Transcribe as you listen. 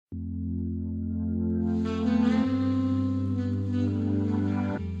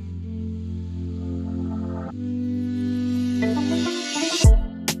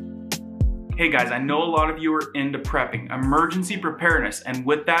Hey guys, I know a lot of you are into prepping, emergency preparedness, and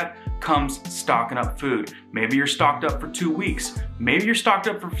with that comes stocking up food. Maybe you're stocked up for 2 weeks, maybe you're stocked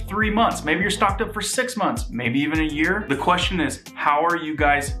up for 3 months, maybe you're stocked up for 6 months, maybe even a year. The question is, how are you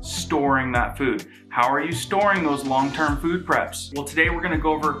guys storing that food? How are you storing those long-term food preps? Well, today we're gonna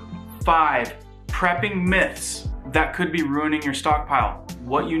go over 5 prepping myths that could be ruining your stockpile.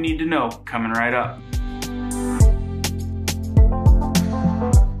 What you need to know coming right up.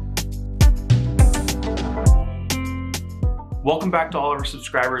 Welcome back to all of our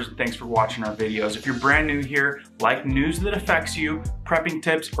subscribers and thanks for watching our videos. If you're brand new here, like news that affects you, prepping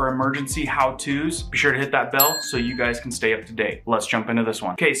tips, or emergency how-tos, be sure to hit that bell so you guys can stay up to date. Let's jump into this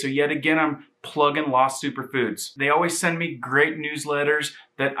one. Okay, so yet again, I'm plugging Lost Superfoods. They always send me great newsletters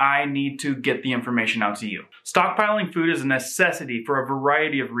that I need to get the information out to you. Stockpiling food is a necessity for a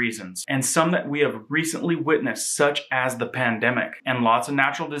variety of reasons, and some that we have recently witnessed, such as the pandemic and lots of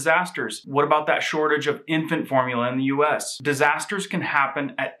natural disasters. What about that shortage of infant formula in the US? Disasters can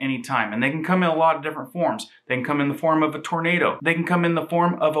happen at any time, and they can come in a lot of different forms. They can come in the form of a tornado. They can come in the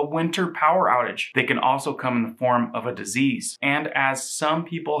form of a winter power outage. They can also come in the form of a disease. And as some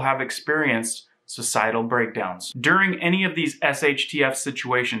people have experienced, societal breakdowns. During any of these SHTF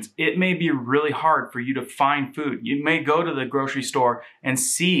situations, it may be really hard for you to find food. You may go to the grocery store and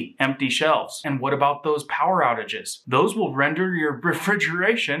see empty shelves. And what about those power outages? Those will render your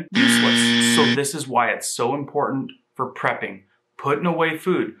refrigeration useless. So this is why it's so important for prepping, putting away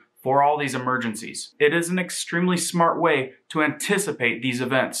food for all these emergencies. It is an extremely smart way to anticipate these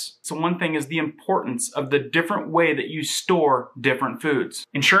events. So one thing is the importance of the different way that you store different foods.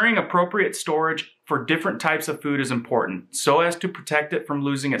 Ensuring appropriate storage for different types of food is important, so as to protect it from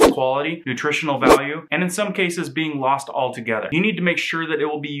losing its quality, nutritional value, and in some cases being lost altogether. You need to make sure that it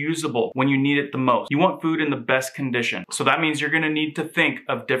will be usable when you need it the most. You want food in the best condition. So that means you're gonna need to think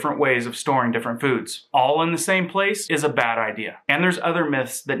of different ways of storing different foods. All in the same place is a bad idea. And there's other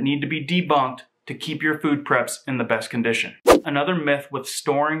myths that need to be debunked to keep your food preps in the best condition. Another myth with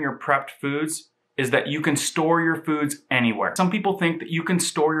storing your prepped foods is that you can store your foods anywhere. Some people think that you can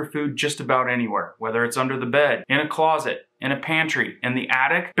store your food just about anywhere, whether it's under the bed, in a closet, in a pantry, in the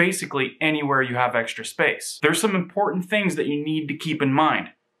attic, basically anywhere you have extra space. There's some important things that you need to keep in mind.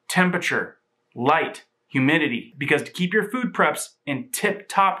 Temperature, light, humidity, because to keep your food preps in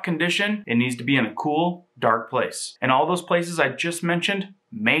tip-top condition, it needs to be in a cool, dark place. And all those places I just mentioned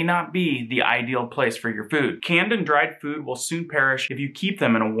may not be the ideal place for your food. Canned and dried food will soon perish if you keep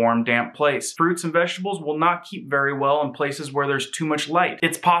them in a warm, damp place. Fruits and vegetables will not keep very well in places where there's too much light.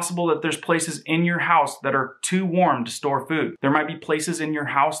 It's possible that there's places in your house that are too warm to store food. There might be places in your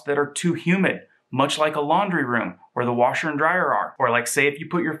house that are too humid, much like a laundry room where the washer and dryer are. Or like say if you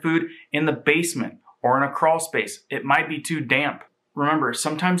put your food in the basement or in a crawl space, it might be too damp. Remember,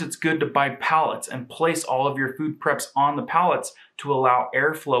 sometimes it's good to buy pallets and place all of your food preps on the pallets to allow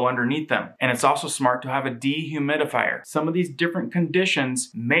airflow underneath them. And it's also smart to have a dehumidifier. Some of these different conditions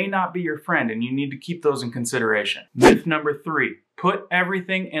may not be your friend and you need to keep those in consideration. Myth number 3, put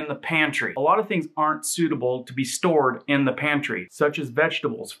everything in the pantry. A lot of things aren't suitable to be stored in the pantry, such as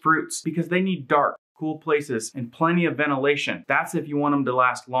vegetables, fruits, because they need dark, cool places and plenty of ventilation. That's if you want them to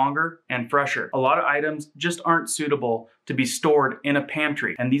last longer and fresher. A lot of items just aren't suitable to be stored in a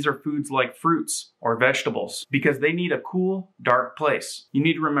pantry, and these are foods like fruits or vegetables because they need a cool, dark place. You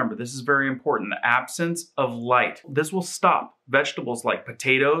need to remember, this is very important, the absence of light. This will stop vegetables like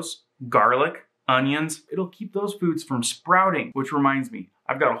potatoes, garlic, onions. It'll keep those foods from sprouting, which reminds me,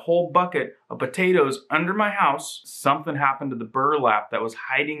 I've got a whole bucket of potatoes under my house. Something happened to the burlap that was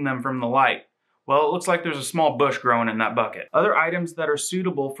hiding them from the light. Well, it looks like there's a small bush growing in that bucket. Other items that are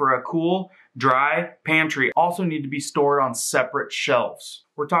suitable for a cool, dry pantry also need to be stored on separate shelves.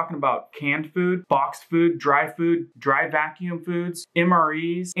 We're talking about canned food, boxed food, dry vacuum foods,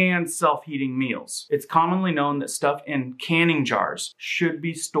 MREs, and self-heating meals. It's commonly known that stuff in canning jars should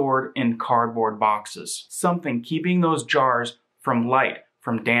be stored in cardboard boxes. Something keeping those jars from light,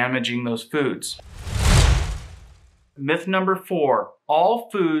 from damaging those foods. Myth number 4, all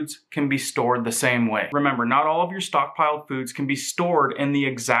foods can be stored the same way. Remember, not all of your stockpiled foods can be stored in the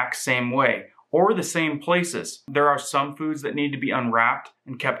exact same way or the same places. There are some foods that need to be unwrapped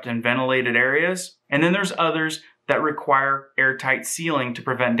and kept in ventilated areas, and then there's others that require airtight sealing to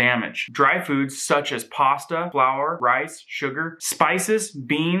prevent damage. Dry foods such as pasta, flour, rice, sugar, spices,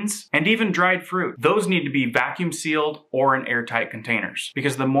 beans, and even dried fruit. Those need to be vacuum sealed or in airtight containers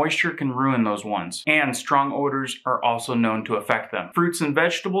because the moisture can ruin those ones, and strong odors are also known to affect them. Fruits and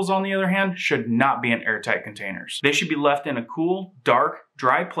vegetables, on the other hand, should not be in airtight containers. They should be left in a cool, dark,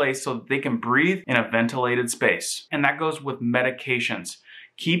 dry place so that they can breathe in a ventilated space. And that goes with medications.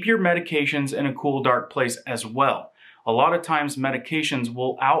 Keep your medications in a cool, dark place as well. A lot of times medications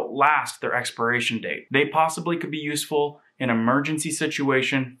will outlast their expiration date. They possibly could be useful in an emergency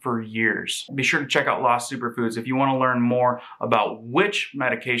situation for years. Be sure to check out Lost Superfoods if you want to learn more about which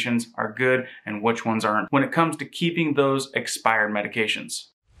medications are good and which ones aren't when it comes to keeping those expired medications.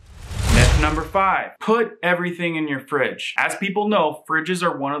 Myth number 5, put everything in your fridge. As people know, fridges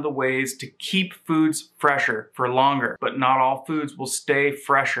are one of the ways to keep foods fresher for longer, but not all foods will stay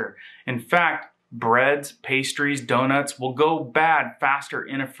fresher. In fact, breads, pastries, donuts will go bad faster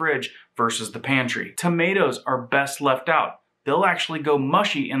in a fridge versus the pantry. Tomatoes are best left out. They'll actually go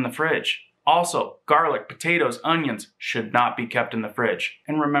mushy in the fridge. Also, garlic, potatoes, onions should not be kept in the fridge.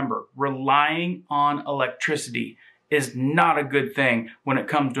 And remember, relying on electricity is not a good thing when it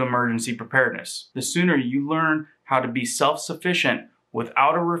comes to emergency preparedness. The sooner you learn how to be self-sufficient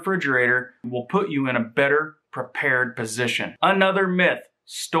without a refrigerator will put you in a better prepared position. Another myth.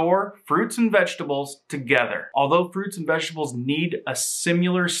 Store fruits and vegetables together. Although fruits and vegetables need a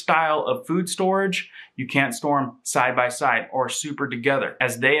similar style of food storage, you can't store them side by side or super together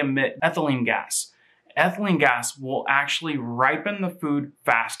as they emit ethylene gas. Ethylene gas will actually ripen the food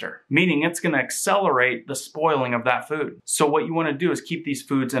faster, meaning it's going to accelerate the spoiling of that food. So what you want to do is keep these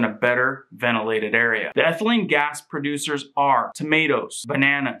foods in a better ventilated area. The ethylene gas producers are tomatoes,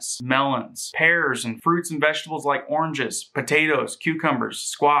 bananas, melons, pears, and fruits and vegetables like oranges, potatoes, cucumbers,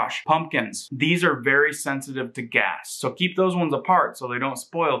 squash, pumpkins. These are very sensitive to gas, so keep those ones apart so they don't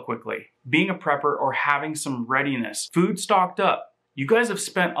spoil quickly. Being a prepper or having some readiness, food stocked up. You guys have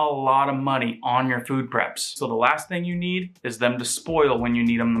spent a lot of money on your food preps, so the last thing you need is them to spoil when you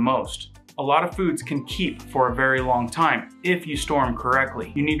need them the most. A lot of foods can keep for a very long time if you store them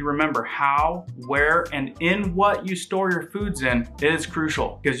correctly. You need to remember how, where, and in what you store your foods in is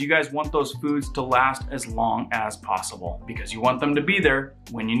crucial because you guys want those foods to last as long as possible because you want them to be there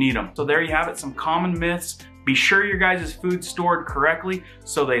when you need them. So there you have it, some common myths. Be sure your guys' food's stored correctly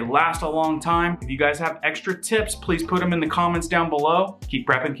so they last a long time. If you guys have extra tips, please put them in the comments down below. Keep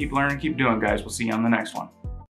prepping, keep learning, keep doing, guys. We'll see you on the next one.